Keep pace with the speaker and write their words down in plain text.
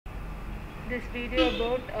this video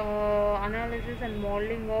about analysis and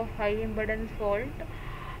modeling of high impedance fault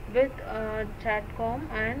with statcom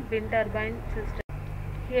and wind turbine system.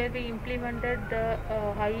 Here we implemented the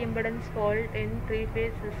high impedance fault in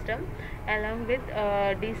three-phase system along with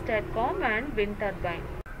statcom and wind turbine.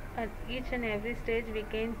 At each and every stage we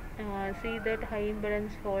can see that high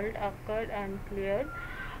impedance fault occurred and cleared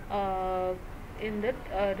in the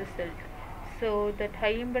result. So that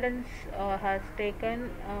high impedance has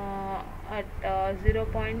taken at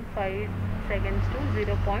 0.5 seconds to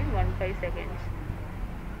 0.15 seconds.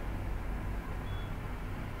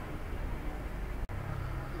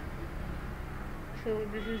 So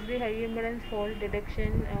this is the high impedance fault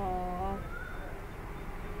detection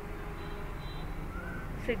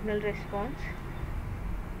signal response,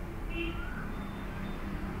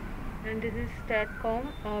 and this is statcom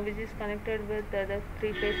which is connected with the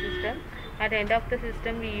three-phase system. At the end of the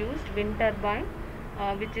system we used wind turbine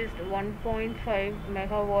which is 1.5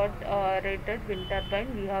 megawatt rated wind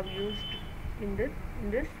turbine we have used in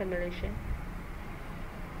this simulation.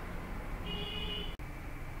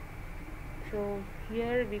 So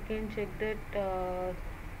here we can check that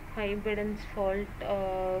high impedance fault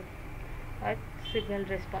at signal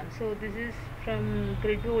response. So this is from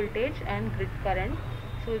grid voltage and grid current.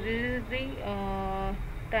 So this is the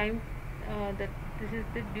time that this is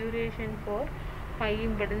the duration for high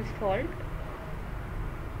impedance fault,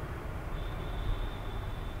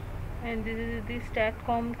 and this is the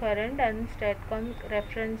statcom current and statcom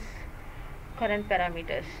reference current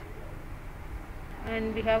parameters.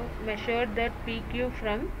 And we have measured that PQ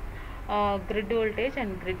from grid voltage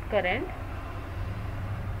and grid current.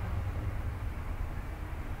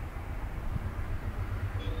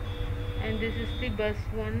 And this is the bus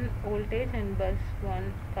 1 voltage and bus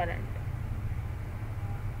 1 current.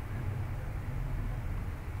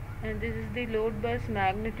 And this is the load bus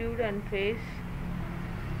magnitude and phase.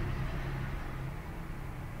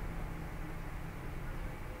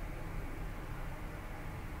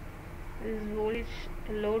 This is voltage,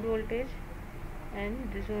 load voltage,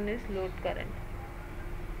 and this one is load current.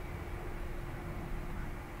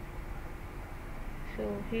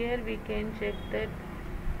 So here we can check that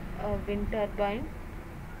wind turbine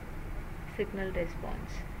signal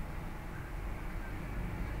response.